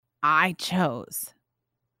I chose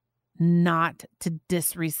not to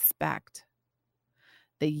disrespect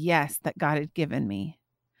the yes that God had given me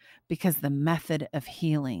because the method of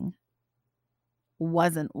healing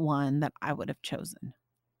wasn't one that I would have chosen.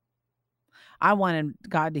 I wanted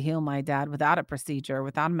God to heal my dad without a procedure,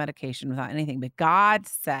 without a medication, without anything. But God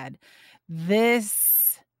said,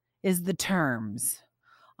 this is the terms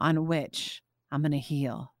on which I'm going to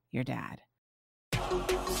heal your dad.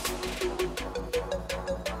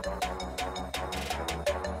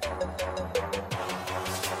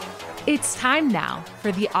 It's time now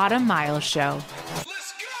for the Autumn Miles Show.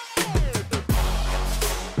 Let's go!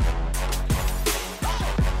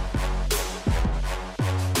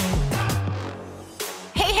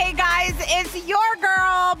 Hey, guys, it's your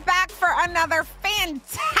girl back for another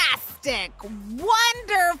fantastic,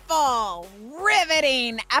 wonderful,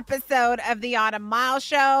 riveting episode of the Autumn Miles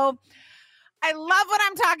Show. I love what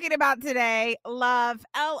I'm talking about today. Love,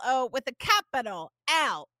 L-O with a capital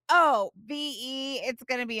L-O-V-E. It's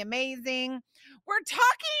going to be amazing. We're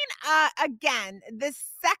talking again, the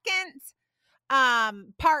second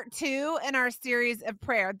part 2 in our series of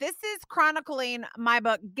prayer. This is chronicling my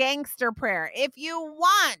book, Gangster Prayer. If you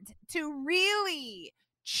want to really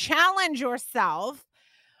challenge yourself,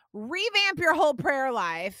 revamp your whole prayer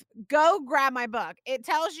life, go grab my book. It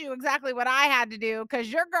tells you exactly what I had to do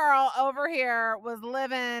because your girl over here was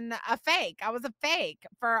living a fake. I was a fake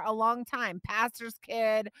for a long time. Pastor's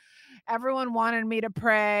kid. Everyone wanted me to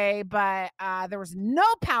pray, but there was no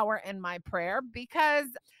power in my prayer because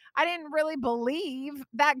I didn't really believe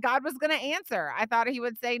that God was going to answer. I thought he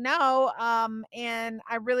would say no, and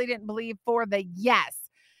I really didn't believe for the yes.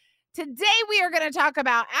 Today, we are going to talk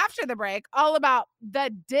about, after the break, all about the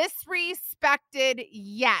disrespected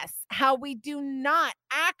yes, how we do not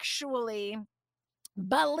actually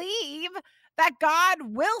believe that God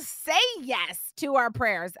will say yes to our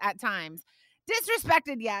prayers at times.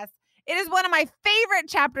 Disrespected yes. It is one of my favorite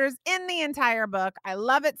chapters in the entire book. I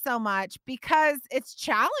love it so much because it's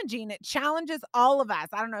challenging. It challenges all of us.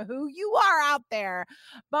 I don't know who you are out there,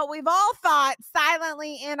 but we've all thought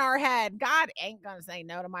silently in our head, God ain't going to say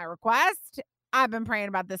no to my request. I've been praying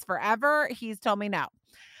about this forever. He's told me no.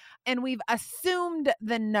 And we've assumed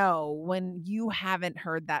the no when you haven't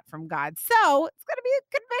heard that from God. So it's going to be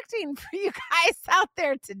convicting for you guys out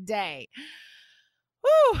there today.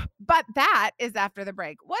 Whew, but that is after the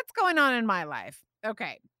break. What's going on in my life?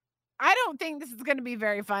 Okay. I don't think this is going to be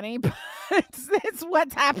very funny, but it's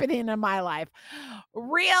what's happening in my life.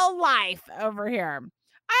 Real life over here.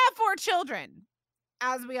 I have 4 children,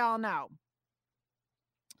 as we all know.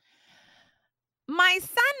 My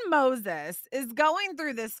son Moses is going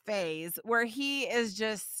through this phase where he's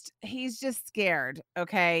just scared.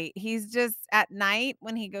 Okay. He's just at night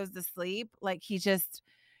when he goes to sleep, like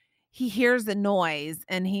he hears a noise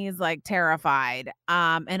and he's like terrified.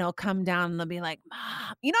 And he'll come down and they'll be like,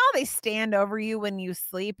 Mom, you know how they stand over you when you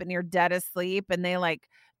sleep and you're dead asleep and they like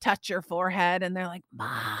touch your forehead and they're like,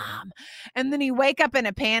 Mom. And then you wake up in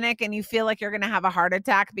a panic and you feel like you're going to have a heart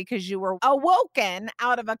attack because you were awoken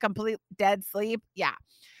out of a complete dead sleep. Yeah.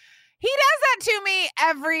 He does that to me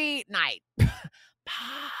every night. Mom.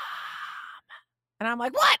 And I'm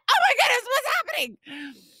like, what? Oh my goodness, what's happening?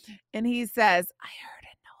 And he says, I heard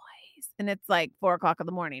a noise. And it's like 4:00 in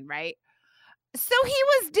the morning, right? So he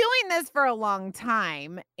was doing this for a long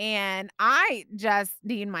time. And I just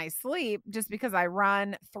need my sleep just because I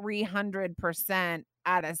run 300%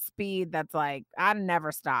 at a speed that's like, I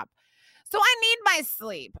never stop. So I need my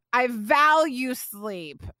sleep. I value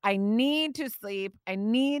sleep. I need to sleep. I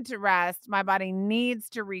need to rest. My body needs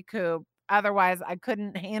to recoup. Otherwise, I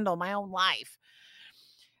couldn't handle my own life.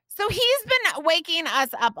 So he's been waking us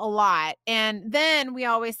up a lot. And then we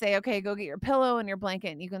always say, okay, go get your pillow and your blanket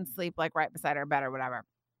and you can sleep like right beside our bed or whatever.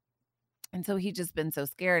 And so he's just been so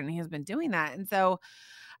scared and he has been doing that. And so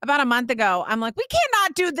about a month ago, I'm like, we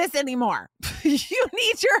cannot do this anymore. You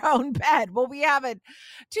need your own bed. Well, we have a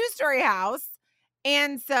 2-story house.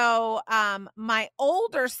 And so my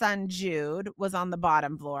older son, Jude, was on the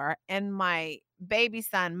bottom floor and my baby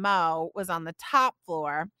son, Mo, was on the top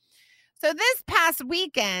floor. So this past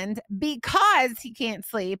weekend, because he can't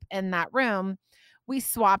sleep in that room, we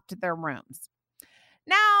swapped their rooms.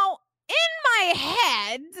 Now, in my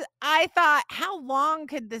head, I thought, how long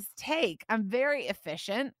could this take? I'm very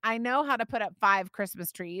efficient. I know how to put up 5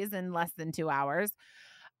 Christmas trees in less than 2 hours.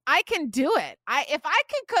 I can do it. If I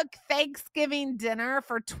could cook Thanksgiving dinner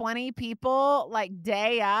for 20 people like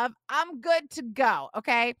day of, I'm good to go,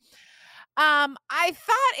 okay? I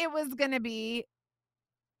thought it was going to be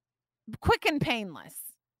quick and painless,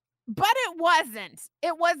 but it wasn't.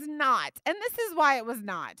 It was not. And this is why it was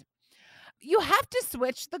not. you have to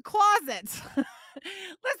switch the closets.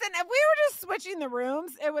 Listen, if we were just switching the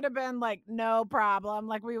rooms, it would have been like no problem.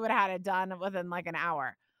 Like we would have had it done within like an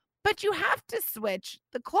hour. But you have to switch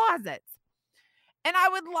the closets. And I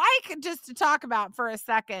would like just to talk about for a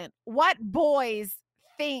second what boys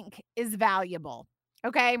think is valuable.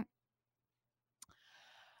 Okay.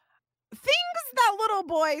 Things that little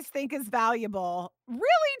boys think is valuable, really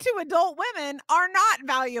to adult women, are not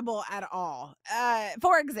valuable at all.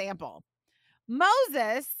 For example,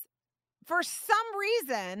 Moses, for some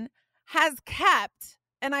reason, has kept,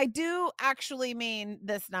 and I do actually mean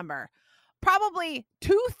this number, probably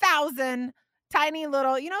 2,000 tiny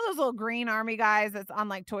little, you know, those little green army guys that's on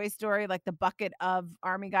like Toy Story, like the bucket of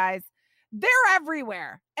army guys. They're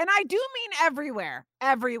everywhere. And I do mean everywhere.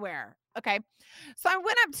 Okay. So I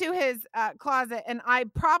went up to his closet and I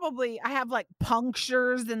have like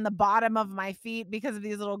punctures in the bottom of my feet because of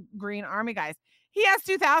these little green army guys. He has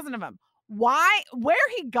 2,000 of them. Why, where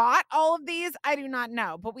he got all of these, I do not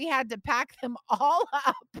know, but we had to pack them all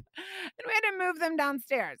up and we had to move them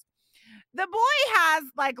downstairs. The boy has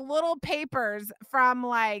like little papers from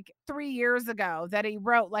like 3 years ago that he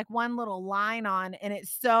wrote like one little line on, and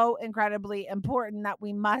it's so incredibly important that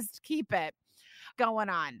we must keep it going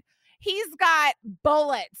on. He's got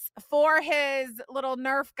bullets for his little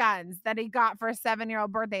Nerf guns that he got for a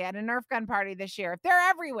 7-year-old birthday at a Nerf gun party this year. They're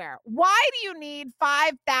everywhere. Why do you need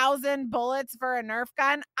 5,000 bullets for a Nerf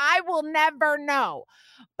gun? I will never know.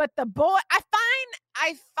 But the bullet,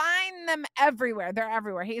 I find them everywhere. They're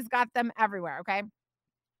everywhere. He's got them everywhere. Okay.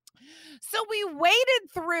 So we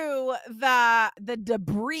waded through the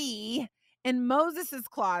debris in Moses's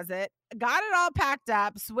closet, got it all packed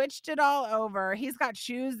up, switched it all over. He's got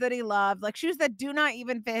shoes that he loved, like shoes that do not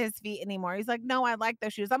even fit his feet anymore. He's like, no, I like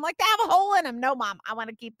those shoes. I'm like, they have a hole in them. No, Mom, I want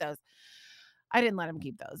to keep those. I didn't let him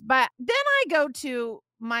keep those. But then I go to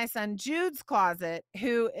my son Jude's closet,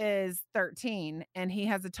 who is 13, and he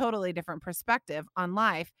has a totally different perspective on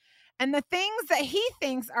life. And the things that he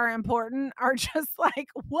thinks are important are just like,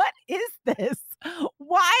 what is this?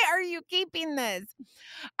 Why are you keeping this?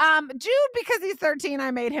 Jude, because he's 13, I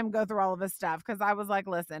made him go through all of his stuff because I was like,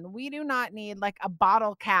 listen, we do not need like a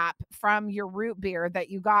bottle cap from your root beer that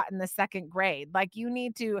you got in the 2nd grade. Like you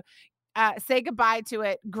need to say goodbye to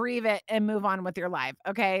it, grieve it, and move on with your life.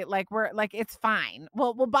 Okay. Like it's fine.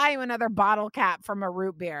 We'll buy you another bottle cap from a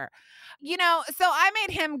root beer, you know? So I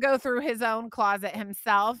made him go through his own closet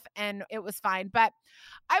himself and it was fine. But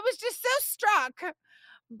I was just so struck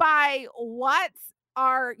by what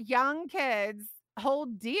our young kids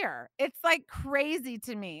hold dear. It's like crazy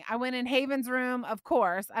to me. I went in Haven's room. Of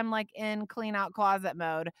course, I'm like in clean out closet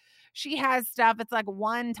mode. She has stuff. It's like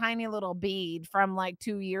one tiny little bead from like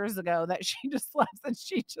 2 years ago that she just left and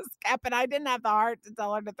she just kept it. I didn't have the heart to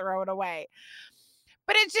tell her to throw it away.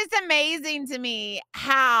 But it's just amazing to me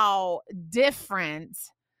how different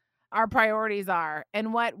our priorities are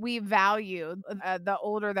and what we value the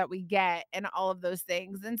older that we get and all of those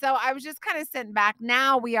things. And so I was just kind of sitting back.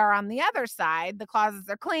 Now we are on the other side. The closets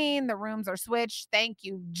are clean. The rooms are switched. Thank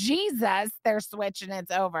you, Jesus. They're switched and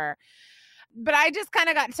it's over. But I just kind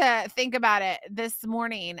of got to think about it this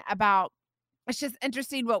morning about it's just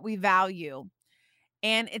interesting what we value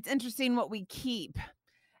and it's interesting what we keep.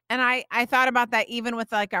 And I thought about that even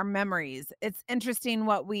with like our memories. It's interesting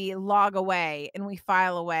what we log away and we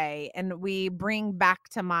file away and we bring back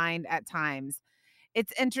to mind at times.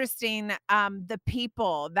 It's interesting the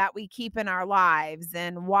people that we keep in our lives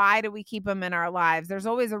and why do we keep them in our lives? There's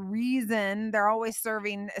always a reason. They're always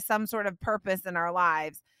serving some sort of purpose in our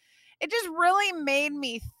lives. It just really made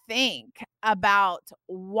me think about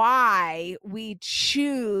why we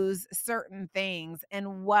choose certain things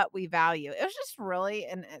and what we value. It was just really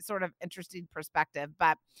a sort of interesting perspective.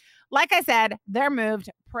 But like I said, they're moved.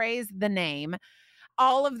 Praise the name.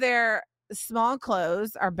 All of their small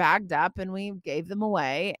clothes are bagged up and we gave them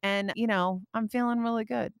away. And, you know, I'm feeling really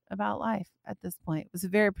good about life at this point. It was a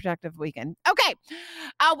very productive weekend. Okay.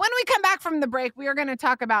 When we come back from the break, we are going to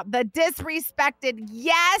talk about the disrespected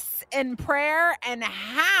yes in prayer and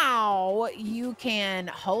how you can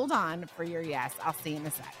hold on for your yes. I'll see you in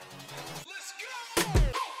a second.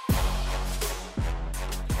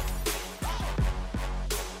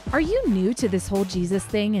 Are you new to this whole Jesus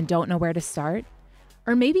thing and don't know where to start?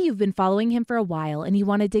 Or maybe you've been following him for a while and you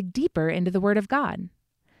want to dig deeper into the Word of God.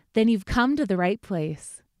 Then you've come to the right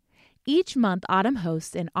place. Each month, Autumn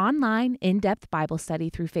hosts an online, in-depth Bible study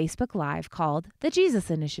through Facebook Live called The Jesus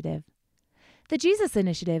Initiative. The Jesus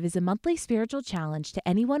Initiative is a monthly spiritual challenge to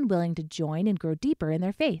anyone willing to join and grow deeper in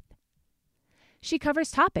their faith. She covers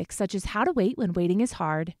topics such as how to wait when waiting is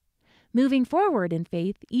hard, moving forward in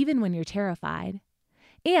faith even when you're terrified,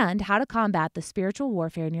 and how to combat the spiritual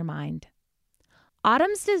warfare in your mind.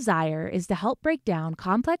 Autumn's desire is to help break down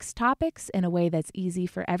complex topics in a way that's easy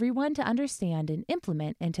for everyone to understand and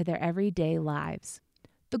implement into their everyday lives.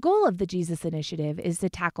 The goal of the Jesus Initiative is to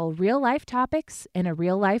tackle real-life topics in a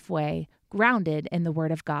real-life way, grounded in the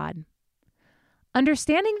Word of God.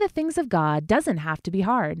 Understanding the things of God doesn't have to be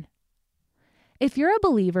hard. If you're a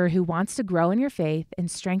believer who wants to grow in your faith and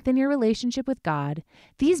strengthen your relationship with God,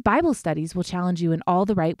 these Bible studies will challenge you in all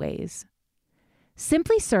the right ways.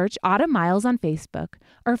 Simply search Autumn Miles on Facebook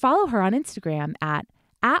or follow her on Instagram at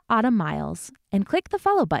Autumn Miles and click the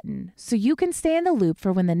follow button so you can stay in the loop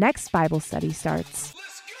for when the next Bible study starts.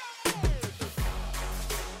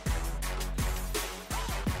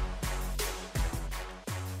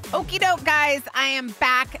 Okie doke, guys. I am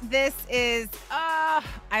back. This is,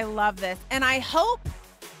 I love this. And I hope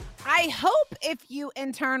if you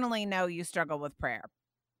internally know you struggle with prayer,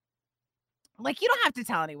 like, you don't have to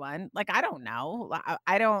tell anyone. Like, I don't know.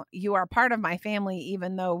 You are part of my family,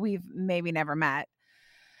 even though we've maybe never met.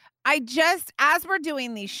 As we're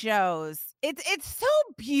doing these shows, it's so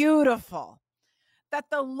beautiful that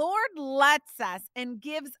the Lord lets us and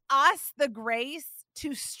gives us the grace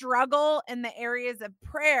to struggle in the areas of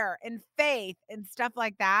prayer and faith and stuff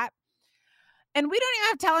like that. And we don't even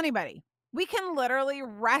have to tell anybody. We can literally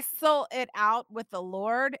wrestle it out with the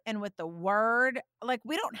Lord and with the Word. Like,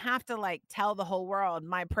 we don't have to tell the whole world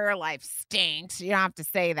my prayer life stinks. You don't have to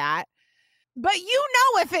say that. But you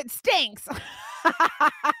know if it stinks.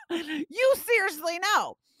 You seriously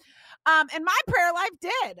know. And my prayer life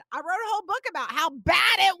did. I wrote a whole book about how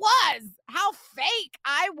bad it was, how fake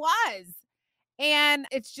I was. And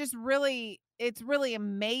it's really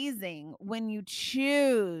amazing when you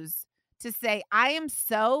choose to say, I am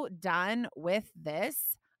so done with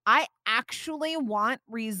this. I actually want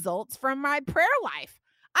results from my prayer life.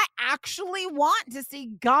 I actually want to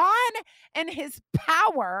see God and his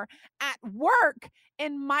power at work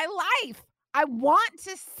in my life. I want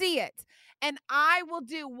to see it. And I will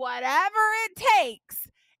do whatever it takes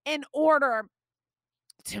in order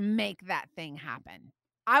to make that thing happen.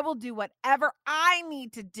 I will do whatever I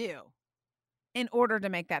need to do in order to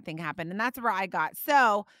make that thing happen. And that's where I got.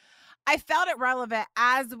 So I felt it relevant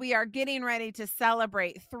as we are getting ready to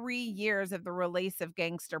celebrate 3 years of the release of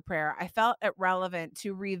Gangster Prayer. I felt it relevant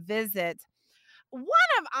to revisit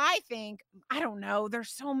I don't know,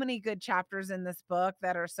 there's so many good chapters in this book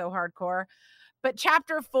that are so hardcore, but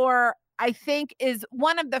chapter 4, I think, is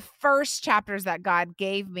one of the first chapters that God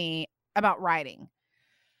gave me about writing.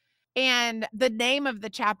 And the name of the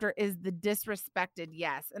chapter is The Disrespected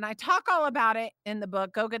Yes. And I talk all about it in the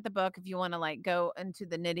book. Go get the book if you want to go into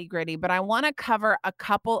the nitty gritty. But I want to cover a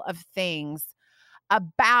couple of things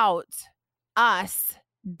about us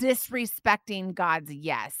disrespecting God's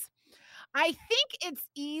yes. I think it's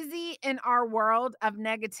easy in our world of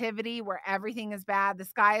negativity where everything is bad. The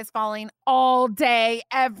sky is falling all day,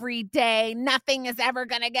 every day. Nothing is ever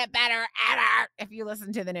going to get better ever if you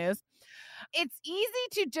listen to the news. It's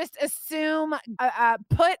easy to just assume,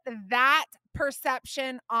 put that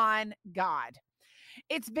perception on God.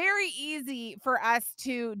 It's very easy for us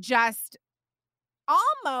to just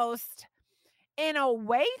almost, in a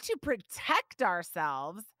way to protect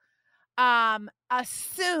ourselves,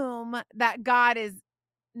 assume that God is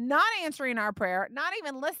not answering our prayer, not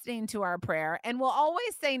even listening to our prayer, and will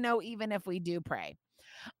always say no even if we do pray.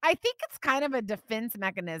 I think it's kind of a defense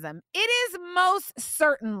mechanism. It is most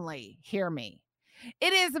certainly, hear me,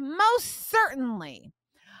 it is most certainly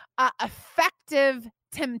an effective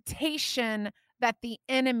temptation that the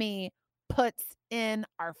enemy puts in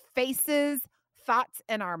our faces, thoughts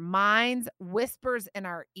in our minds, whispers in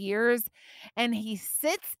our ears, and he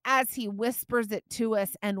sits as he whispers it to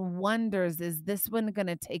us and wonders, is this one going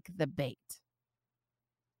to take the bait?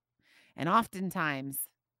 And oftentimes,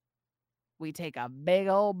 we take a big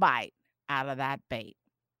old bite out of that bait.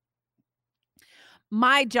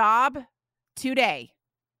 My job today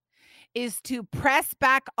is to press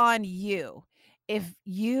back on you. If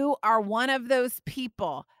you are one of those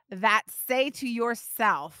people that say to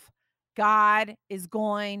yourself, God is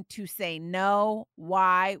going to say no,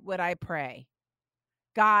 why would I pray?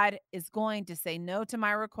 God is going to say no to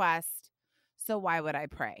my request, so why would I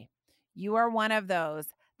pray? You are one of those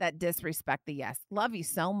that disrespect the yes. Love you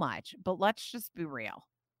so much, but let's just be real.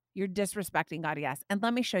 You're disrespecting God, yes. And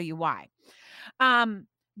let me show you why.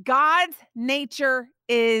 God's nature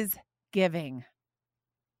is giving.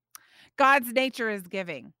 God's nature is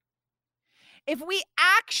giving. If we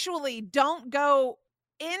actually don't go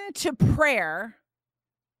into prayer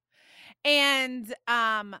and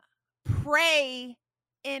pray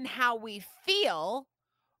in how we feel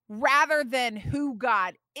rather than who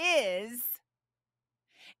God is,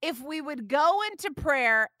 if we would go into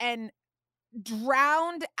prayer and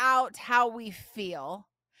drown out how we feel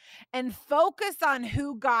and focus on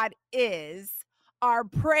who God is, our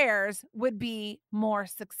prayers would be more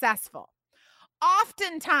successful.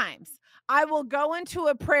 Oftentimes, I will go into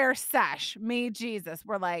a prayer sesh, me, Jesus,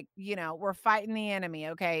 we're like, we're fighting the enemy,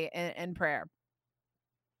 okay, in prayer.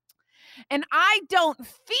 And I don't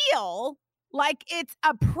feel like it's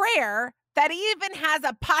a prayer that even has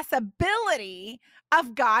a possibility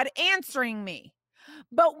of God answering me.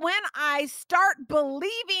 But when I start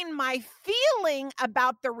believing my feeling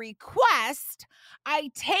about the request,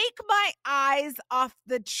 I take my eyes off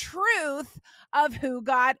the truth of who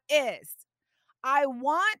God is. I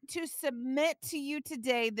want to submit to you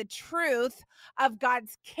today the truth of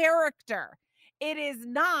God's character. It is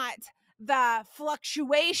not the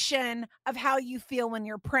fluctuation of how you feel when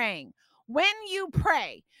you're praying. When you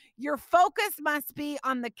pray, your focus must be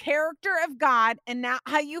on the character of God and not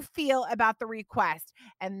how you feel about the request.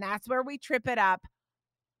 And that's where we trip it up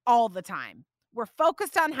all the time. We're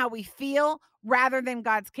focused on how we feel rather than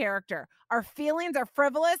God's character. Our feelings are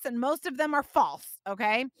frivolous and most of them are false,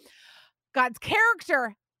 okay? God's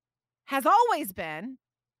character has always been,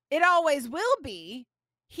 it always will be.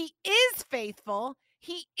 He is faithful.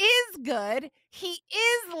 He is good. He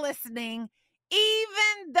is listening,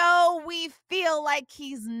 even though we feel like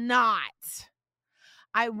he's not.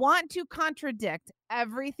 I want to contradict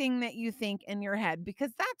everything that you think in your head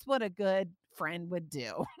because that's what a good friend would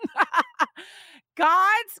do.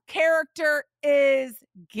 God's character is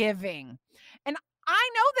giving. And I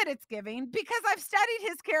know that it's giving because I've studied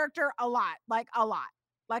his character a lot. I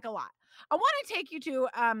want to take you to,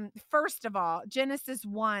 first of all, Genesis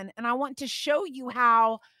 1, and I want to show you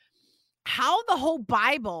how the whole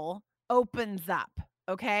Bible opens up,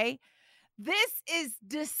 okay? This is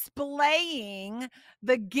displaying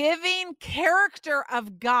the giving character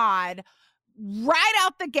of God right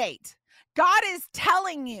out the gate. God is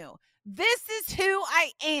telling you, this is who I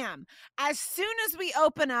am. As soon as we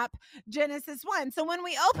open up Genesis 1. So when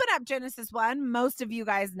we open up Genesis 1, most of you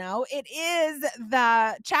guys know it is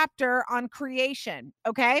the chapter on creation,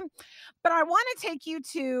 okay? But I want to take you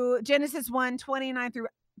to Genesis 1, 29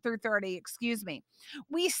 through 30, excuse me.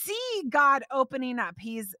 We see God opening up.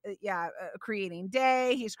 He's creating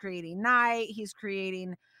day, he's creating night, he's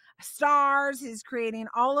creating stars, he's creating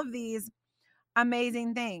all of these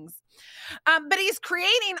amazing things. But he's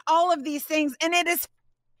creating all of these things, and it is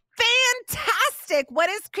fantastic what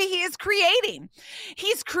he is creating.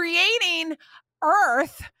 He's creating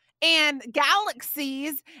earth and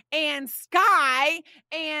galaxies and sky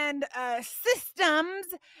and systems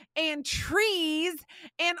and trees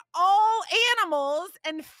and all animals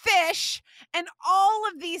and fish and all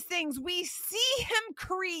of these things. We see him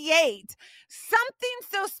create something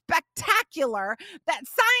so spectacular that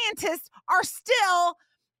scientists are still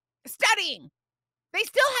studying. They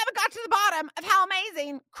still haven't got to the bottom of how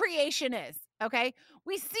amazing creation is, okay?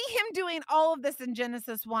 We see him doing all of this in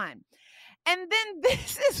Genesis 1. And then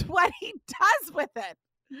this is what he does with it.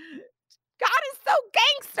 God is so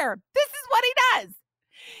gangster. This is what he does.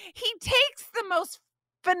 He takes the most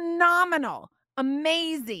phenomenal,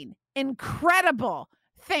 amazing, incredible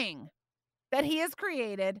thing that he has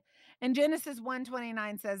created. And Genesis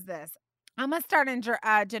 1:29 says this. I'm going to start in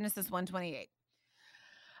Genesis 1:28.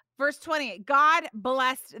 Verse 28, God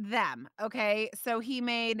blessed them, okay? So he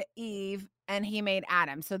made Eve and he made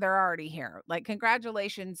Adam. So they're already here. Like,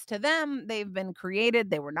 congratulations to them. They've been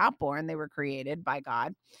created. They were not born. They were created by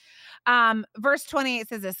God. Verse 28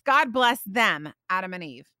 says this, God blessed them, Adam and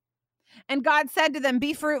Eve. And God said to them,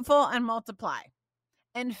 be fruitful and multiply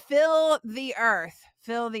and fill the earth,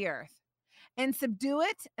 and subdue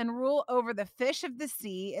it and rule over the fish of the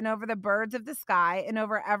sea and over the birds of the sky and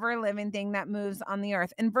over every living thing that moves on the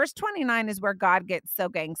earth. And verse 29 is where God gets so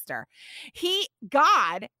gangster.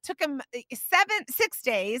 God took him 6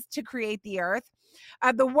 days to create the earth,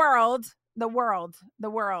 the world,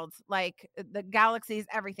 like the galaxies,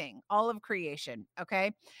 everything, all of creation.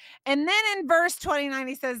 Okay. And then in verse 29,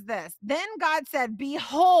 he says this, then God said,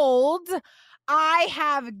 behold, I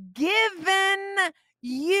have given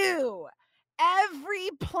you every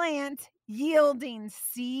plant yielding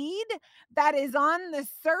seed that is on the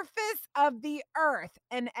surface of the earth,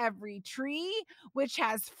 and every tree which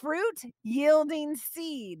has fruit yielding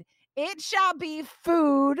seed. It shall be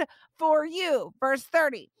food for you. Verse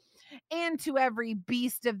 30. And to every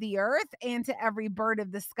beast of the earth, and to every bird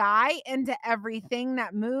of the sky, and to everything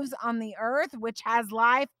that moves on the earth, which has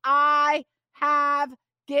life, I have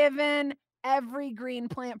given every green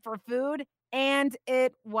plant for food. And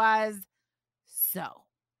it was so.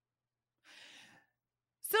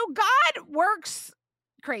 So God works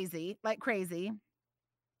crazy, like crazy.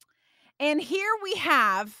 And here we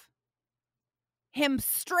have him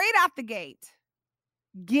straight out the gate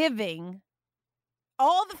giving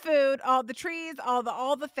all the food, all the trees,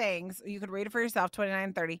 all the things. You could read it for yourself, 29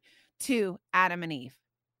 and 30, to Adam and Eve.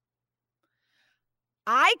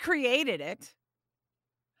 I created it,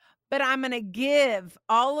 but I'm going to give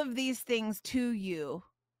all of these things to you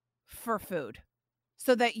for food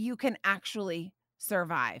so that you can actually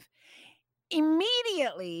survive.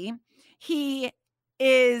 Immediately, he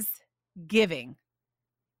is giving.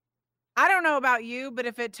 I don't know about you, but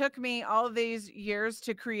if it took me all of these years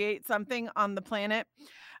to create something on the planet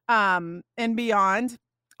and beyond,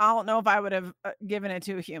 I don't know if I would have given it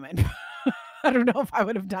to a human. I don't know if I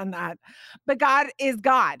would have done that. But God is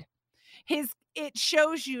God. It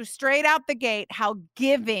shows you straight out the gate how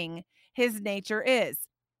giving his nature is.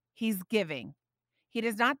 He's giving. He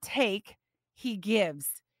does not take, he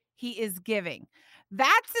gives. He is giving.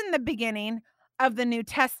 That's in the beginning of the New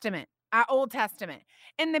Testament, Old Testament.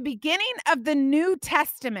 In the beginning of the New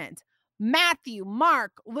Testament, Matthew,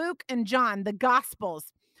 Mark, Luke, and John, the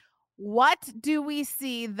Gospels, what do we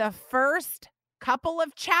see the first couple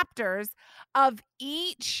of chapters of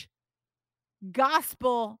each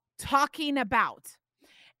gospel talking about?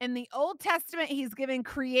 In the Old Testament, he's giving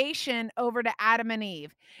creation over to Adam and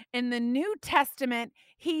Eve. In the New Testament,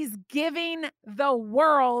 he's giving the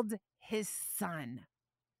world his son,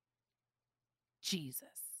 Jesus,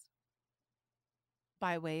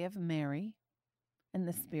 by way of Mary and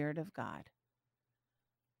the Spirit of God.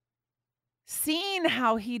 Seeing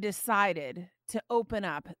how he decided to open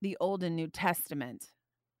up the Old and New Testament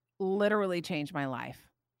literally changed my life.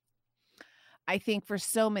 I think for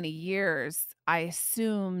so many years, I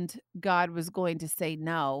assumed God was going to say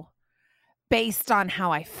no based on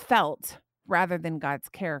how I felt rather than God's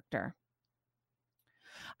character.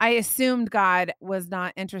 I assumed God was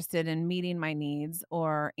not interested in meeting my needs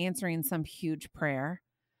or answering some huge prayer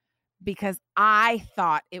because I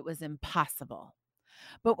thought it was impossible.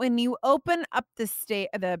 But when you open up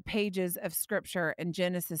the pages of scripture in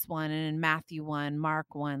Genesis 1 and in Matthew 1,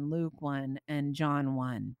 Mark 1, Luke 1, and John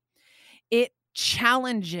 1, it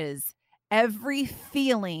challenges every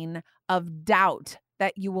feeling of doubt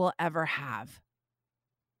that you will ever have.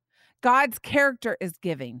 God's character is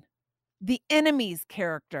giving. The enemy's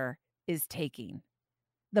character is taking.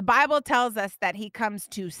 The Bible tells us that he comes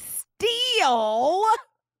to steal,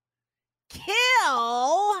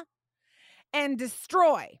 kill, and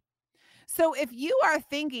destroy. So if you are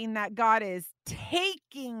thinking that God is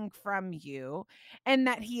taking from you and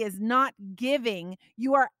that he is not giving,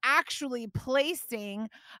 you are actually placing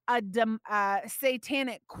a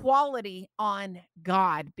satanic quality on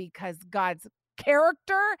God, because God's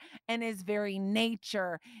character and his very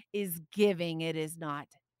nature is giving. It is not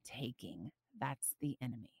taking. That's the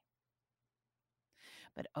enemy.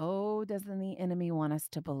 But oh, doesn't the enemy want us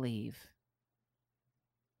to believe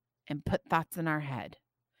and put thoughts in our head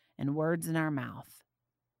and words in our mouth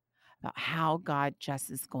about how God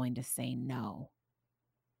just is going to say no.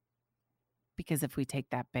 Because if we take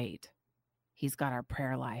that bait, he's got our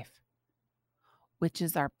prayer life, which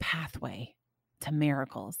is our pathway to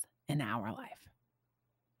miracles in our life.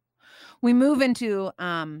 We move into,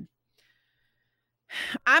 I'm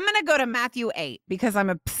going to go to Matthew 8 because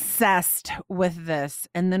I'm obsessed with this.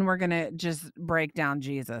 And then we're going to just break down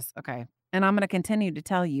Jesus. Okay. And I'm going to continue to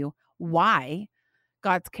tell you why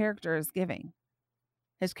God's character is giving.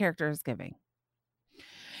 His character is giving.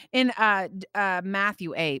 In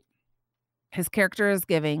Matthew 8, his character is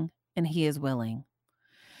giving and he is willing.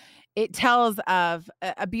 It tells of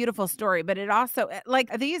a beautiful story, but it also,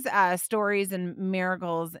 like these stories and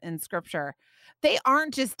miracles in scripture, they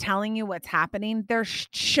aren't just telling you what's happening. They're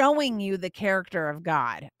showing you the character of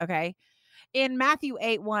God. Okay. In Matthew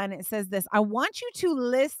 8:1, it says this: I want you to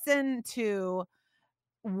listen to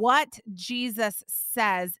what Jesus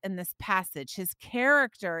says in this passage. His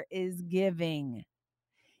character is giving.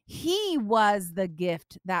 He was the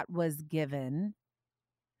gift that was given,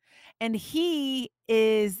 and he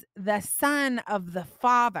is the Son of the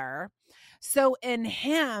Father. So in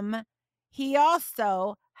him, he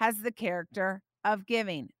also has the character of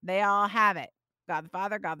giving. They all have it. God the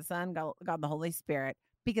Father, God the Son, God the Holy Spirit,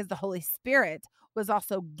 because the Holy Spirit was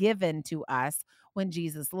also given to us when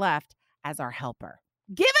Jesus left as our helper.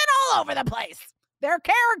 Given all over the place. Their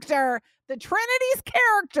character, the Trinity's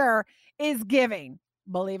character, is giving.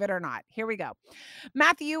 Believe it or not. Here we go.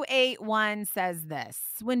 Matthew 8:1 says this: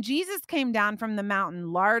 When Jesus came down from the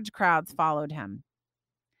mountain, large crowds followed him.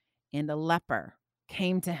 And a leper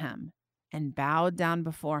came to him and bowed down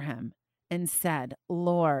before him and said,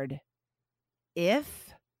 Lord,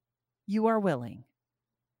 if you are willing,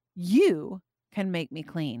 you can make me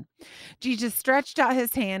clean." Jesus stretched out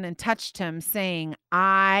his hand and touched him, saying,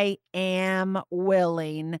 "I am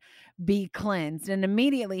willing, be cleansed." And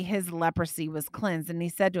immediately his leprosy was cleansed. And he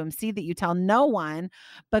said to him, "See that you tell no one,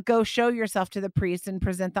 but go show yourself to the priest and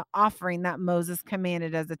present the offering that Moses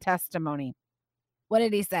commanded as a testimony." What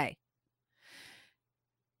did he say?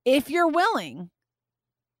 "If you're willing,"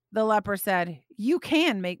 the leper said, "you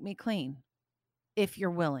can make me clean if you're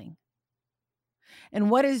willing." And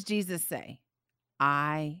what does Jesus say?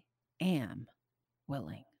 "I am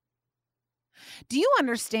willing." Do you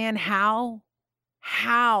understand how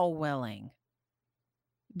willing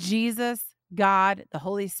Jesus, God, the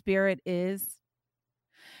Holy Spirit is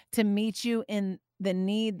to meet you in the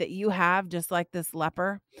need that you have, just like this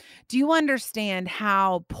leper? Do you understand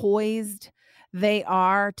how poised they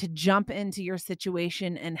are to jump into your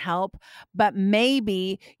situation and help? But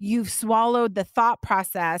maybe you've swallowed the thought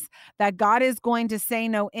process that God is going to say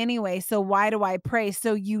no anyway, so why do I pray?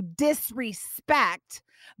 So you disrespect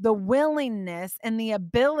the willingness and the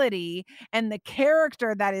ability and the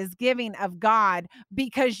character that is giving of God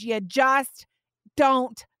because you just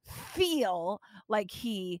don't feel like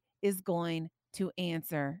he is going to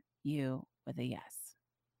answer you with a yes.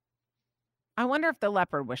 I wonder if the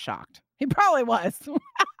leper was shocked. He probably was.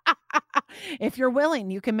 "If you're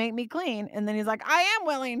willing, you can make me clean." And then he's like, "I am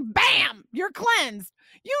willing." Bam, you're cleansed.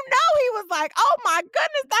 You know, he was like, "Oh my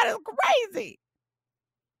goodness, that is crazy."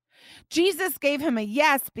 Jesus gave him a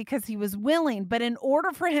yes because he was willing. But in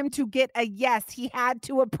order for him to get a yes, he had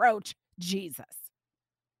to approach Jesus.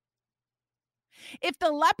 If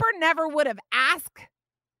the leper never would have asked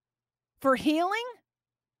for healing,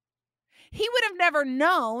 he would have never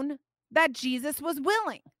known that Jesus was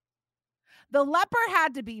willing. The leper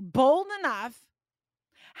had to be bold enough,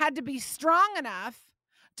 had to be strong enough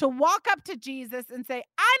to walk up to Jesus and say,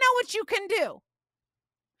 "I know what you can do.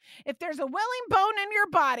 If there's a willing bone in your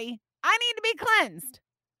body, I need to be cleansed."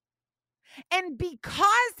 And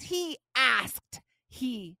because he asked,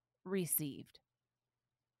 he received.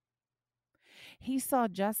 He saw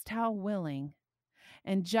just how willing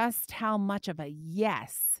and just how much of a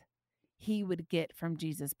yes he would get from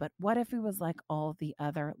Jesus. But what if he was like all the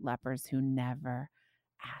other lepers who never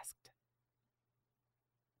asked?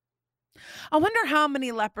 I wonder how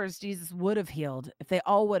many lepers Jesus would have healed if they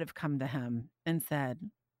all would have come to him and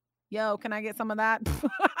said, "Yo, can I get some of that?"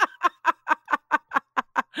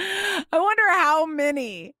 I wonder how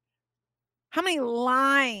many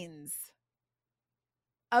lines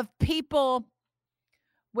of people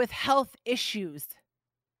with health issues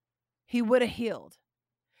he would have healed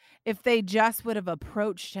if they just would have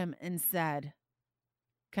approached him and said,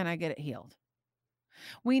 "Can I get it healed?"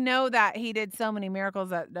 We know that he did so many miracles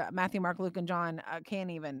that Matthew, Mark, Luke, and John they can't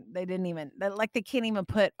even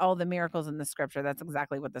put all the miracles in the scripture. That's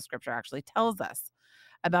exactly what the scripture actually tells us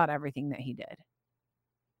about everything that he did,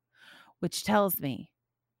 which tells me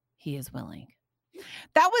he is willing.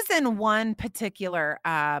 That was in one particular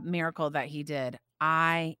miracle that he did.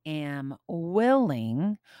 "I am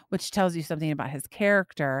willing," which tells you something about his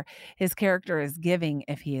character. His character is giving.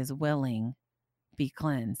 If he is willing, be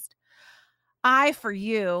cleansed. For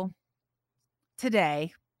you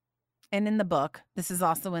today, and in the book, this is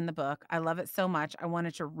also in the book. I love it so much. I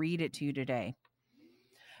wanted to read it to you today.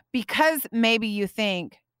 Because maybe you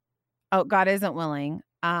think, "Oh, God isn't willing,"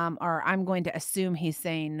 or "I'm going to assume he's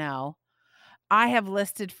saying no." I have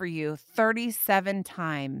listed for you 37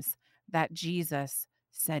 times that Jesus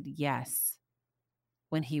said yes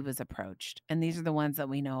when he was approached. And these are the ones that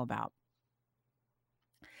we know about.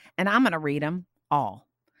 And I'm going to read them all.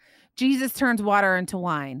 Jesus turns water into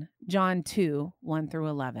wine, John 2, 1 through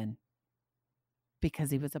 11,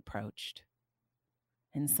 because he was approached.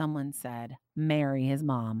 And someone said, Mary, his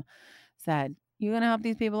mom, said, "You going to help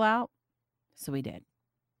these people out?" So he did.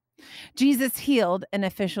 Jesus healed an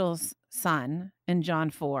official's son in John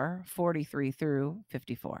 4, 43 through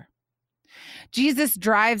 54. Jesus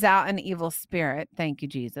drives out an evil spirit. Thank you,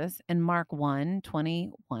 Jesus. In Mark 1,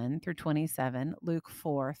 21 through 27, Luke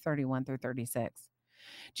 4, 31 through 36.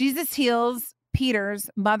 Jesus heals Peter's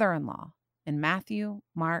mother-in-law in Matthew,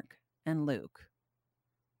 Mark, and Luke.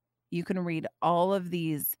 You can read all of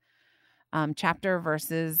these chapter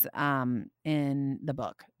verses in the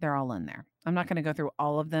book. They're all in there. I'm not going to go through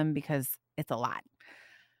all of them because it's a lot.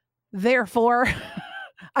 Therefore,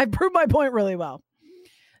 I proved my point really well.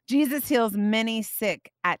 Jesus heals many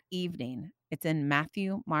sick at evening. It's in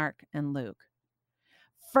Matthew, Mark, and Luke.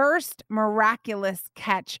 First miraculous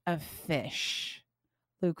catch of fish.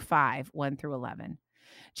 Luke 5, 1 through 11.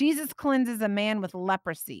 Jesus cleanses a man with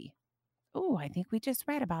leprosy. Oh, I think we just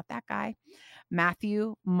read about that guy.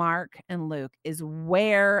 Matthew, Mark, and Luke is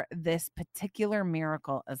where this particular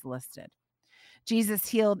miracle is listed. Jesus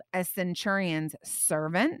healed a centurion's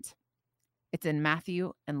servant. It's in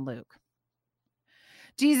Matthew and Luke.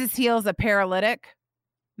 Jesus heals a paralytic.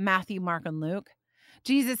 Matthew, Mark, and Luke.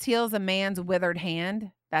 Jesus heals a man's withered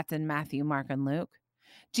hand. That's in Matthew, Mark, and Luke.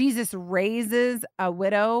 Jesus raises a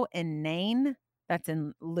widow in Nain. That's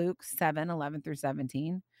in Luke 7:11 through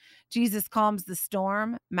 17. Jesus calms the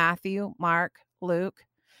storm. Matthew, Mark, Luke.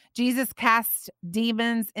 Jesus casts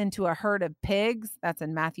demons into a herd of pigs. That's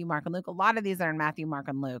in Matthew, Mark, and Luke. A lot of these are in Matthew, Mark,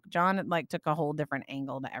 and Luke. John took a whole different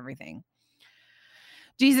angle to everything.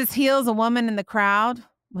 Jesus heals a woman in the crowd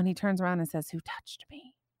when he turns around and says, "Who touched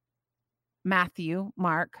me?" Matthew,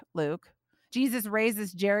 Mark, Luke. Jesus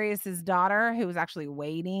raises Jairus' daughter, who was actually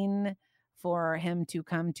waiting for him to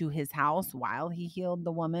come to his house while he healed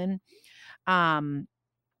the woman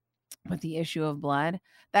with the issue of blood.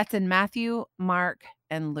 That's in Matthew, Mark,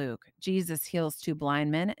 and Luke. Jesus heals 2 blind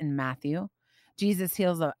men in Matthew. Jesus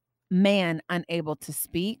heals a man unable to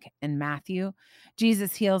speak in Matthew.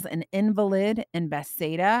 Jesus heals an invalid in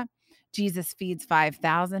Bethsaida. Jesus feeds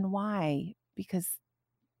 5,000. Why? Because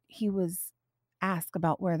he was asked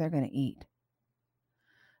about where they're going to eat.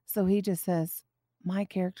 So he just says, my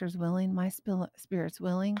character's willing, my spirit's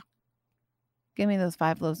willing. Give me those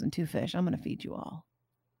 5 loaves and 2 fish. I'm going to feed you all.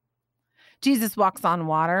 Jesus walks on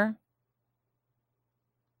water.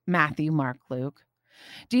 Matthew, Mark, Luke.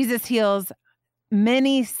 Jesus heals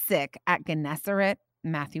many sick at Gennesaret.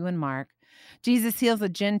 Matthew and Mark. Jesus heals a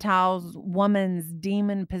Gentile woman's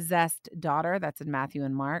demon-possessed daughter. That's in Matthew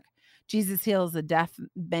and Mark. Jesus heals a deaf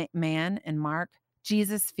man in Mark.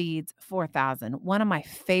 Jesus feeds 4,000. One of my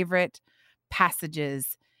favorite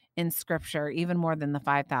passages in scripture, even more than the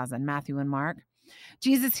 5,000, Matthew and Mark.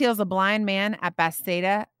 Jesus heals a blind man at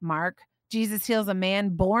Bethsaida, Mark. Jesus heals a man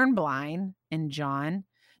born blind in John.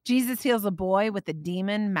 Jesus heals a boy with a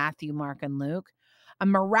demon, Matthew, Mark, and Luke. A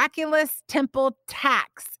miraculous temple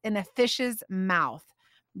tax in a fish's mouth.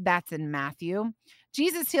 That's in Matthew.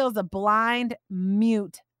 Jesus heals a blind,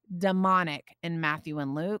 mute, demonic in Matthew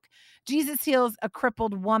and Luke. Jesus heals a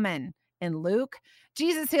crippled woman in Luke.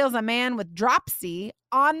 Jesus heals a man with dropsy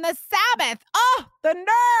on the Sabbath. Oh, the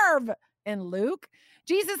nerve in Luke.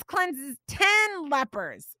 Jesus cleanses 10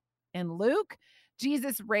 lepers in Luke.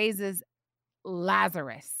 Jesus raises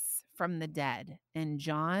Lazarus from the dead in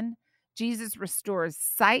John. Jesus restores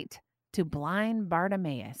sight to blind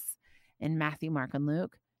Bartimaeus in Matthew, Mark, and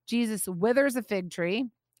Luke. Jesus withers a fig tree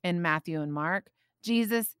in Matthew and Mark.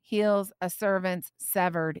 Jesus heals a servant's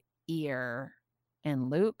severed ear in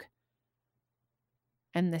Luke.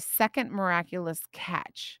 And the second miraculous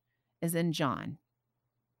catch is in John.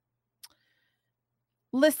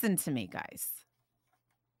 Listen to me, guys.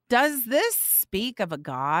 Does this speak of a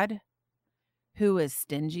God who is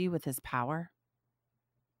stingy with his power?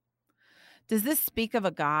 Does this speak of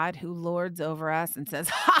a God who lords over us and says,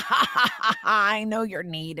 ha, ha, ha, ha, ha, I know your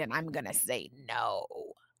need and I'm going to say no?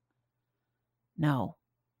 No,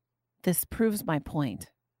 this proves my point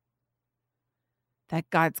that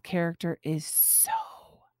God's character is so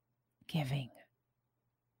giving.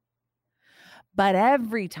 But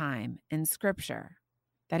every time in scripture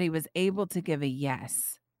that he was able to give a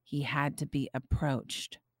yes, he had to be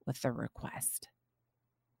approached with a request.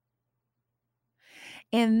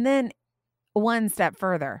 And then one step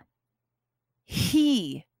further,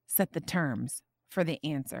 he set the terms for the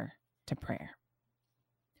answer to prayer.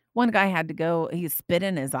 One guy had to go, he spit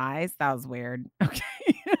in his eyes. That was weird. Okay.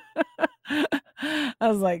 I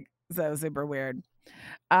was like, so super weird.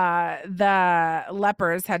 The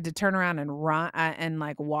lepers had to turn around and run and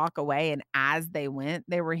like walk away. And as they went,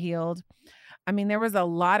 they were healed. I mean, there was a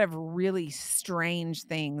lot of really strange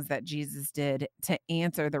things that Jesus did to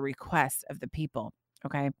answer the request of the people.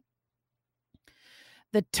 Okay.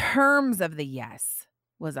 The terms of the yes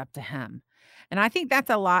was up to him. And I think that's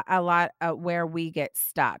a lot where we get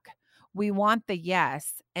stuck. We want the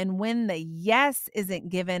yes. And when the yes isn't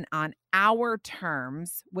given on our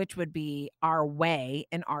terms, which would be our way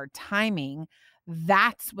and our timing,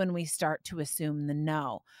 that's when we start to assume the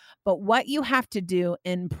no. But what you have to do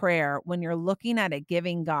in prayer when you're looking at a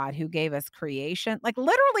giving God who gave us creation, like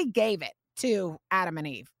literally gave it to Adam and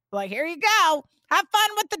Eve. Like, here you go. Have fun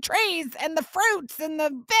with the trees and the fruits and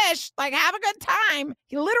the fish. Like, have a good time.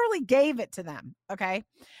 He literally gave it to them. Okay.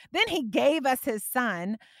 Then he gave us his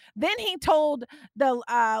son. Then he told the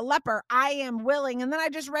leper, I am willing. And then I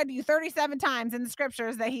just read to you 37 times in the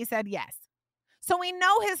scriptures that he said yes. So we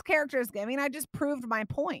know his character is giving. I just proved my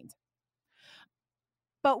point.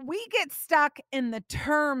 But we get stuck in the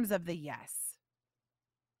terms of the yes.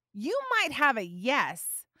 You might have a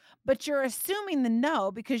yes, but you're assuming the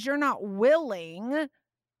no because you're not willing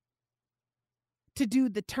to do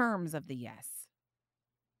the terms of the yes.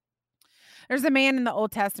 There's a man in the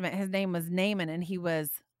Old Testament, his name was Naaman, and he was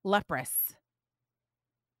leprous,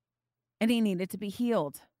 and he needed to be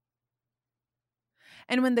healed.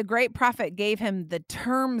 And when the great prophet gave him the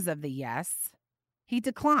terms of the yes, he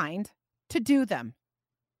declined to do them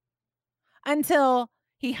until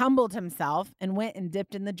he humbled himself and went and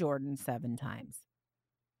dipped in the Jordan 7 times.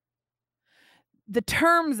 The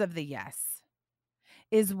terms of the yes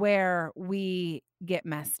is where we get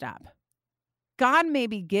messed up. God may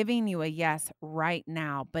be giving you a yes right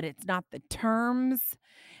now, but it's not the terms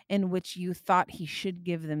in which you thought he should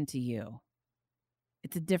give them to you.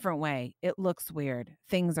 It's a different way. It looks weird.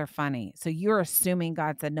 Things are funny. So you're assuming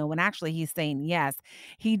God said no, when actually he's saying yes.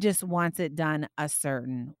 He just wants it done a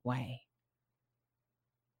certain way.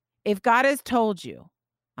 If God has told you,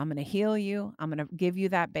 I'm going to heal you, I'm going to give you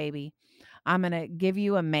that baby, I'm going to give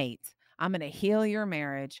you a mate, I'm going to heal your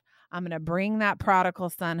marriage, I'm going to bring that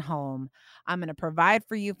prodigal son home, I'm going to provide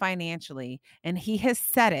for you financially, and he has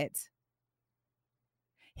said it,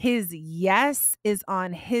 his yes is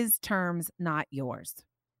on his terms, not yours.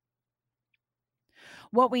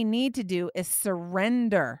 What we need to do is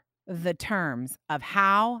surrender the terms of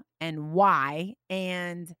how and why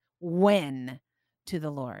and when to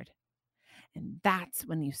the Lord. And that's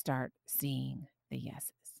when you start seeing the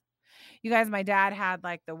yeses. You guys, my dad had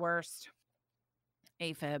like the worst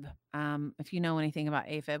AFib. If you know anything about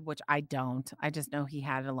AFib, which I don't, I just know he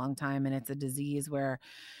had it a long time, and it's a disease where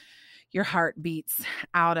your heart beats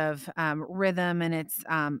out of rhythm, and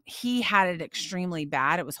he had it extremely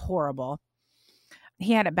bad. It was horrible.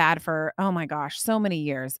 He had it bad for, oh my gosh, so many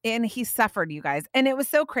years. And he suffered, you guys. And it was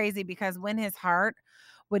so crazy because when his heart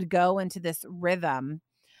would go into this rhythm,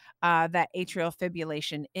 that atrial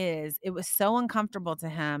fibrillation is, it was so uncomfortable to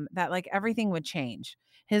him that like everything would change.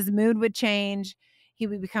 His mood would change. He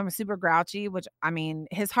would become super grouchy, which, I mean,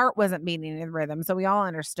 his heart wasn't beating in rhythm. So we all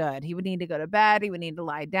understood. He would need to go to bed. He would need to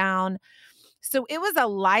lie down. So it was a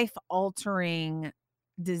life-altering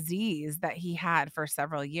disease that he had for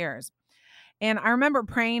several years. And I remember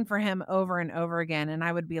praying for him over and over again. And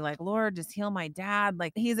I would be like, Lord, just heal my dad.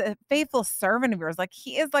 Like, he's a faithful servant of yours. Like,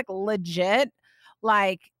 he is like legit,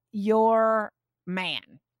 like your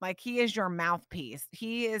man. Like, he is your mouthpiece.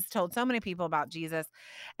 He has told so many people about Jesus.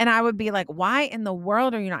 And I would be like, why in the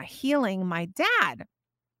world are you not healing my dad?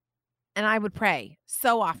 And I would pray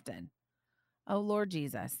so often, oh, Lord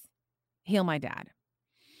Jesus, heal my dad.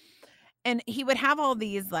 And he would have all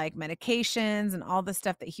these like medications and all the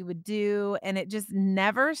stuff that he would do, and it just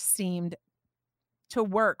never seemed to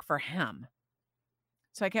work for him.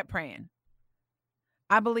 So I kept praying.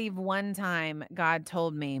 I believe one time God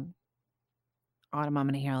told me, Autumn, I'm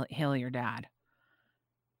going to heal your dad.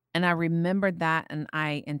 And I remembered that, and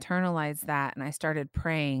I internalized that, and I started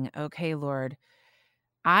praying, okay, Lord,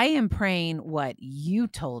 I am praying what you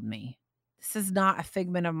told me. This is not a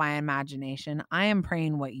figment of my imagination. I am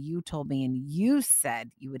praying what you told me, and you said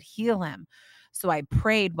you would heal him. So I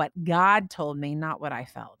prayed what God told me, not what I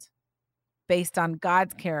felt, based on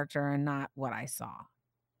God's character and not what I saw.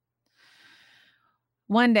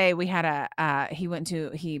 One day we had I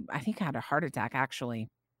think had a heart attack, actually.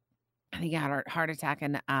 I think he had a heart attack,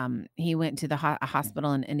 and he went to the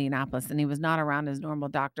hospital in Indianapolis, and he was not around his normal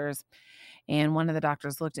doctors. And one of the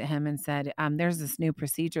doctors looked at him and said, there's this new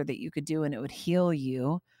procedure that you could do, and it would heal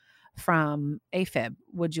you from AFib.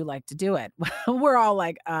 Would you like to do it? We're all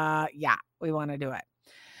like, yeah, we want to do it.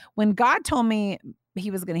 When God told me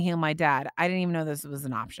he was going to heal my dad, I didn't even know this was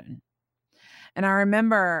an option. And I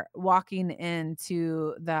remember walking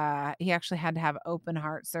into he actually had to have open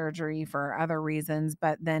heart surgery for other reasons,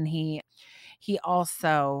 but then he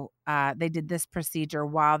also, they did this procedure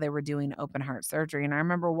while they were doing open heart surgery. And I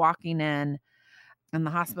remember walking in the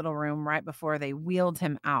hospital room right before they wheeled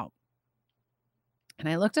him out. And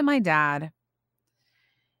I looked at my dad,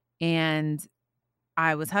 and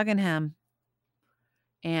I was hugging him,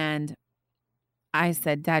 and I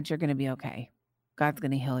said, Dad, you're going to be okay. God's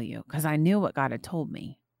going to heal you, because I knew what God had told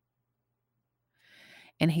me.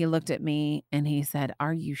 And he looked at me and he said,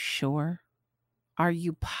 are you sure? Are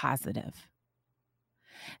you positive?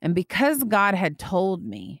 And because God had told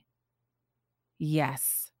me,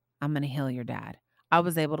 yes, I'm going to heal your dad, I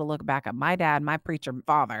was able to look back at my dad, my preacher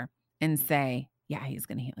father, and say, yeah, he's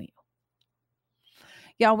going to heal you.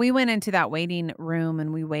 Y'all, we went into that waiting room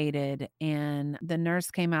and we waited, and the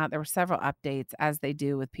nurse came out. There were several updates, as they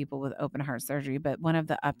do with people with open heart surgery. But one of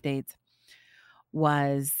the updates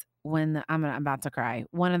was I'm about to cry.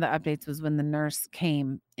 One of the updates was when the nurse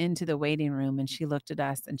came into the waiting room and she looked at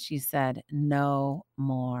us and she said, "No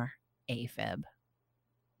more AFib."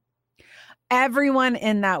 Everyone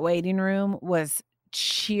in that waiting room was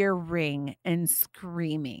cheering and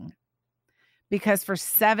screaming because for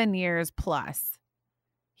 7 years plus,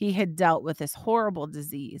 he had dealt with this horrible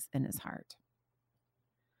disease in his heart.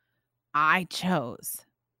 I chose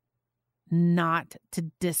not to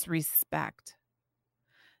disrespect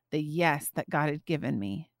the yes that God had given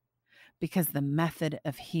me because the method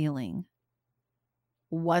of healing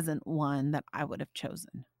wasn't one that I would have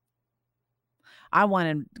chosen. I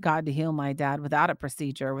wanted God to heal my dad without a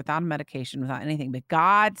procedure, without a medication, without anything. But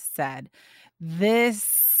God said,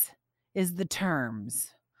 this is the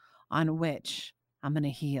terms on which I'm going to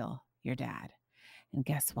heal your dad. And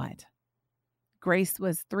guess what? Grace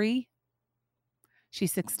was 3.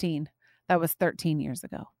 She's 16. That was 13 years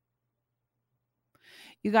ago.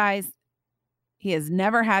 You guys, he has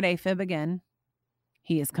never had AFib again.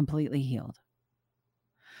 He is completely healed.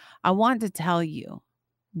 I want to tell you,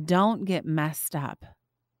 don't get messed up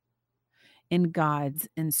in God's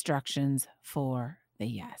instructions for the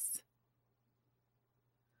yes.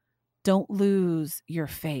 Don't lose your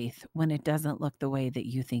faith when it doesn't look the way that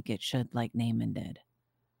you think it should, like Naaman did.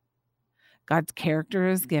 God's character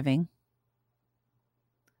is giving.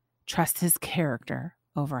 Trust his character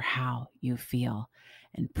over how you feel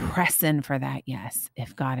and press in for that yes.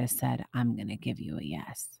 If God has said, I'm going to give you a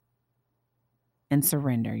yes, and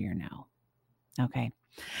surrender your no. Okay.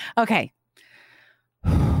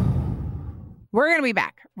 We're going to be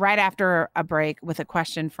back right after a break with a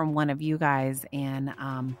question from one of you guys. And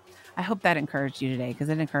I hope that encouraged you today because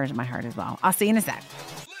it encouraged my heart as well. I'll see you in a sec.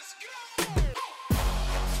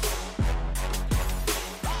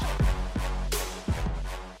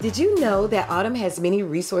 Did you know that Autumn has many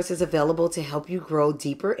resources available to help you grow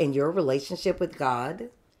deeper in your relationship with God?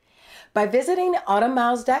 By visiting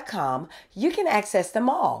autumnmiles.com, you can access them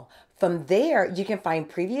all. From there, you can find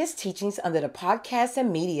previous teachings under the podcast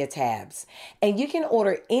and media tabs, and you can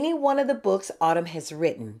order any one of the books Autumn has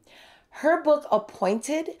written. Her book,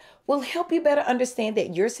 Appointed, will help you better understand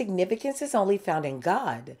that your significance is only found in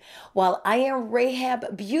God, while I Am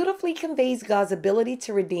Rahab beautifully conveys God's ability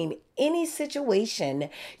to redeem any situation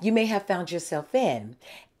you may have found yourself in.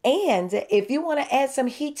 And if you want to add some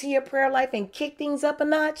heat to your prayer life and kick things up a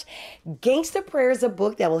notch, Gangsta Prayer is a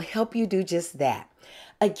book that will help you do just that.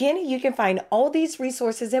 Again, you can find all these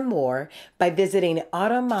resources and more by visiting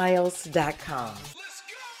autumnmiles.com.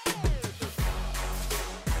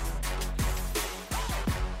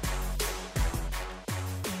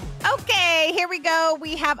 Okay, here we go.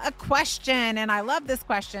 We have a question, and I love this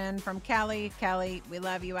question from Kelly. Kelly, we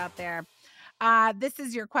love you out there. This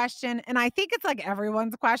is your question, and I think it's like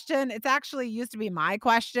everyone's question. It's actually used to be my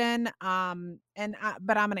question, but I'm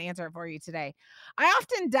going to answer it for you today. I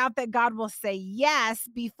often doubt that God will say yes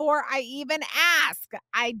before I even ask.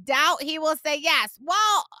 I doubt he will say yes.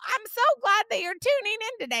 Well, I'm so glad that you're tuning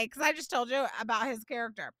in today because I just told you about his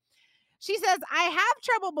character. She says, I have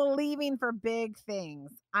trouble believing for big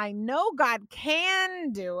things. I know God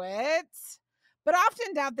can do it, but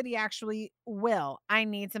often doubt that he actually will. I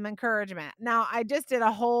need some encouragement. Now, I just did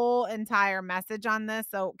a whole entire message on this.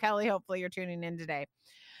 So, Kelly, hopefully you're tuning in today.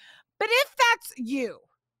 But if that's you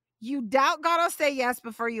doubt God will say yes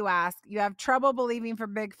before you ask. You have trouble believing for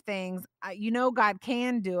big things. You know God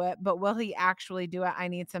can do it, but will he actually do it? I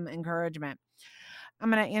need some encouragement.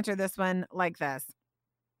 I'm going to answer this one like this.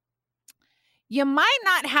 You might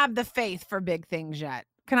not have the faith for big things yet.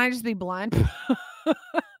 Can I just be blunt?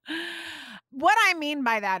 What I mean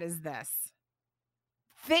by that is this.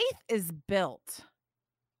 Faith is built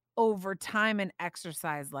over time and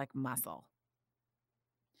exercise like muscle.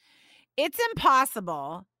 It's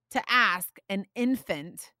impossible to ask an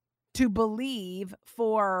infant to believe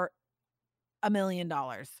for $1 million.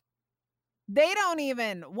 They don't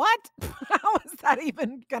even, what? How is that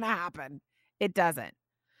even going to happen? It doesn't.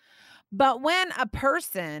 But when a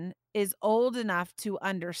person is old enough to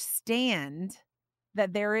understand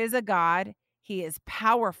that there is a God, he is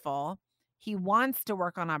powerful, he wants to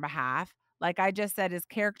work on our behalf, like I just said, his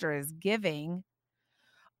character is giving,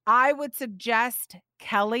 I would suggest,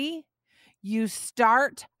 Kelly, you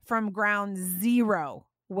start from ground zero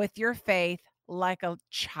with your faith like a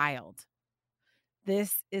child.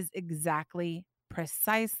 This is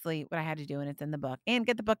precisely what I had to do, and it's in the book. And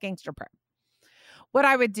get the book, Gangsta Prayer. What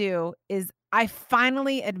I would do is I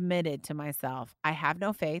finally admitted to myself, I have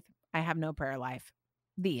no faith. I have no prayer life.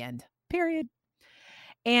 The end. Period.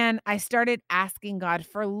 And I started asking God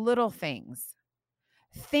for little things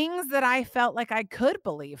that I felt like I could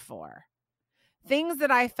believe for, Things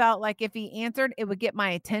that I felt like if he answered, it would get my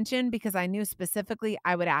attention because I knew specifically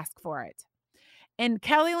I would ask for it. And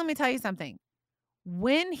Kelly, let me tell you something.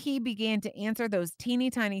 When he began to answer those teeny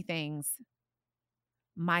tiny things,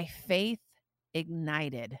 my faith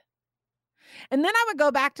ignited. And then I would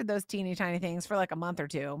go back to those teeny tiny things for like a month or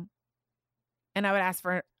two. And I would ask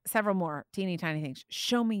for several more teeny tiny things.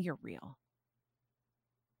 Show me you're real.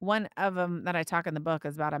 One of them that I talk in the book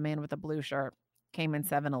is about a man with a blue shirt, came in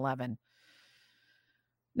 7-Eleven.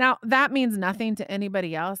 Now, that means nothing to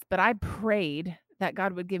anybody else, but I prayed that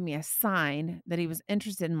God would give me a sign that he was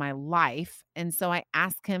interested in my life. And so I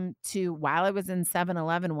asked him to, while I was in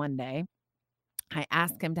 7-Eleven one day, I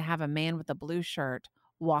asked him to have a man with a blue shirt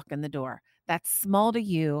walk in the door. That's small to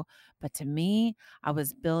you, but to me, I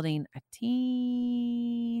was building a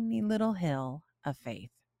teeny little hill of faith.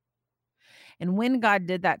 And when God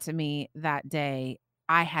did that to me that day,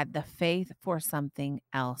 I had the faith for something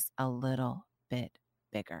else a little bit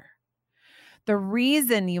bigger. The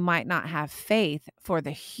reason you might not have faith for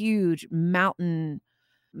the huge mountain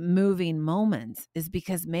moving moments is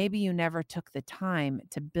because maybe you never took the time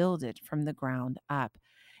to build it from the ground up.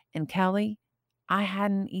 And Kelly, I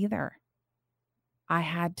hadn't either. I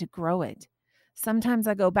had to grow it. Sometimes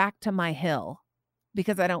I go back to my hill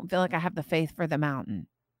because I don't feel like I have the faith for the mountain,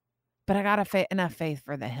 but I got enough faith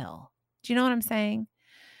for the hill. Do you know what I'm saying?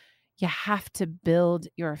 You have to build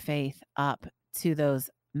your faith up to those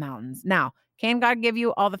mountains. Now, can God give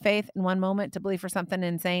you all the faith in one moment to believe for something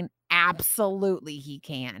insane? Absolutely, he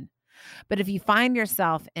can. But if you find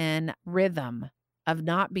yourself in rhythm of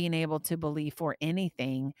not being able to believe for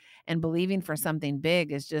anything and believing for something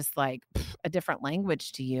big is just like a different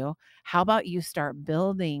language to you, how about you start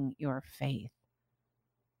building your faith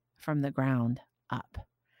from the ground up?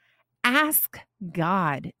 Ask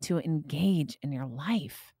God to engage in your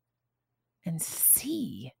life and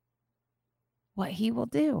see what he will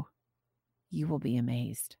do. You will be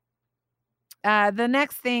amazed. The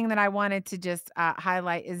next thing that I wanted to just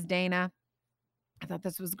highlight is Dana. I thought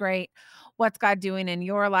this was great. What's God doing in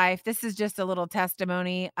your life? This is just a little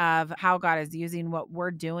testimony of how God is using what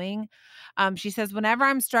we're doing. She says, whenever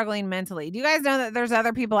I'm struggling mentally, do you guys know that there's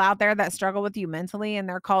other people out there that struggle with you mentally, and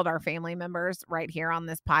they're called our family members right here on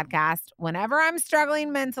this podcast? Whenever I'm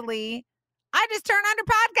struggling mentally, I just turn on your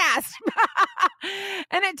podcast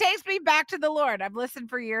and it takes me back to the Lord. I've listened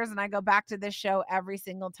for years and I go back to this show every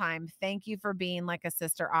single time. Thank you for being like a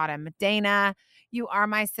sister, Autumn. Dana, you are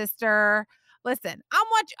my sister. Listen,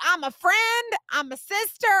 I'm a friend, I'm a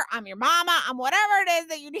sister, I'm your mama, I'm whatever it is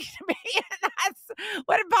that you need to be. And that's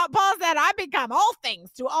what Paul said, I become all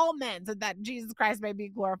things to all men so that Jesus Christ may be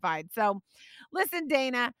glorified. So listen,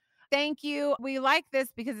 Dana, thank you. We like this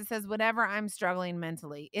because it says, whenever I'm struggling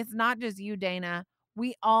mentally, it's not just you, Dana.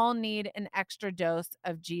 We all need an extra dose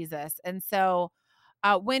of Jesus. And so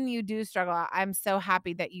when you do struggle, I'm so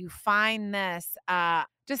happy that you find this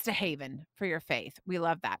just a haven for your faith. We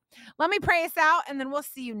love that. Let me pray us out and then we'll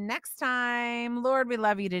see you next time. Lord, we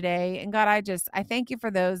love you today. And God, I thank you for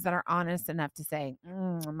those that are honest enough to say,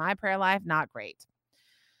 my prayer life, not great.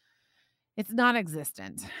 It's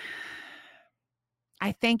non-existent.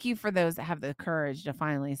 I thank you for those that have the courage to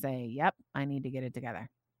finally say, yep, I need to get it together.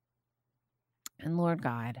 And Lord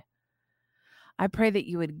God, I pray that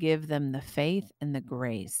you would give them the faith and the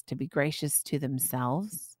grace to be gracious to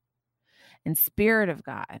themselves. And Spirit of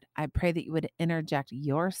God, I pray that you would interject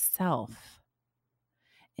yourself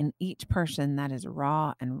in each person that is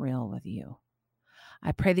raw and real with you.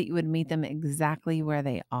 I pray that you would meet them exactly where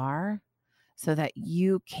they are so that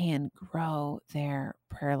you can grow their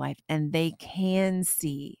prayer life and they can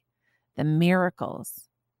see the miracles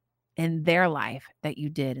in their life that you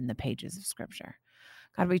did in the pages of Scripture.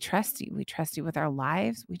 God, we trust you. We trust you with our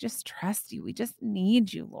lives. We just trust you. We just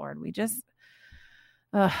need you, Lord. We're just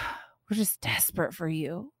desperate for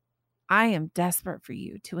you. I am desperate for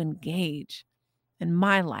you to engage in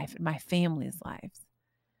my life and my family's lives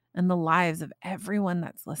and the lives of everyone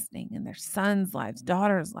that's listening, and their sons' lives,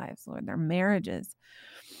 daughters' lives, Lord, their marriages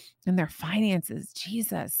and their finances.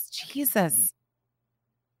 Jesus,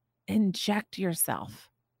 inject yourself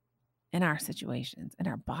in our situations, in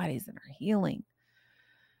our bodies, in our healing.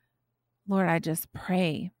 Lord, I just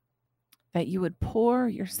pray that you would pour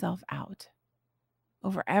yourself out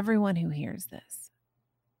over everyone who hears this.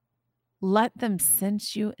 Let them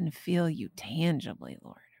sense you and feel you tangibly,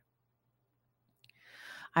 Lord.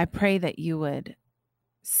 I pray that you would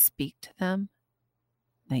speak to them,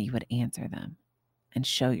 that you would answer them and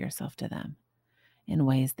show yourself to them in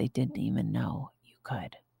ways they didn't even know you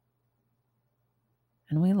could.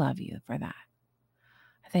 And we love you for that.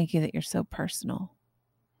 I thank you that you're so personal.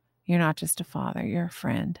 You're not just a father, you're a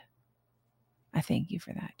friend. I thank you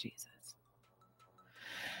for that, Jesus.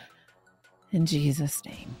 In Jesus'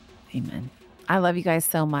 name, amen. I love you guys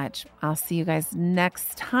so much. I'll see you guys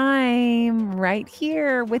next time right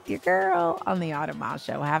here with your girl on the Autumn Miles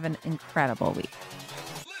Show. Have an incredible week.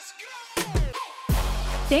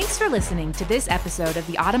 Thanks for listening to this episode of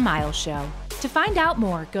the Autumn Miles Show. To find out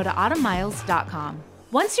more, go to autumnmiles.com.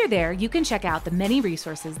 Once you're there, you can check out the many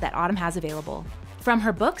resources that Autumn has available. From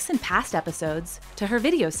her books and past episodes to her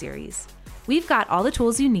video series, we've got all the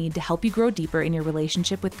tools you need to help you grow deeper in your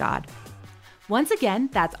relationship with God. Once again,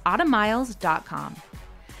 that's autumnmiles.com.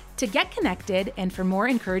 To get connected and for more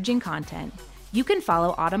encouraging content, you can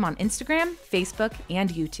follow Autumn on Instagram, Facebook, and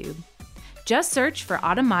YouTube. Just search for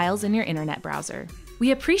Autumn Miles in your internet browser.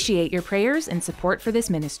 We appreciate your prayers and support for this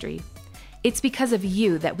ministry. It's because of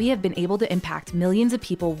you that we have been able to impact millions of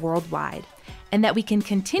people worldwide, and that we can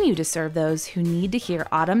continue to serve those who need to hear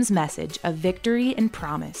Autumn's message of victory and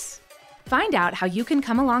promise. Find out how you can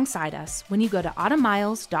come alongside us when you go to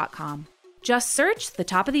autumnmiles.com. Just search the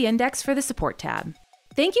top of the index for the support tab.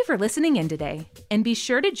 Thank you for listening in today, and be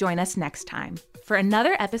sure to join us next time for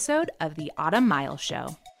another episode of the Autumn Miles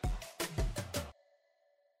Show.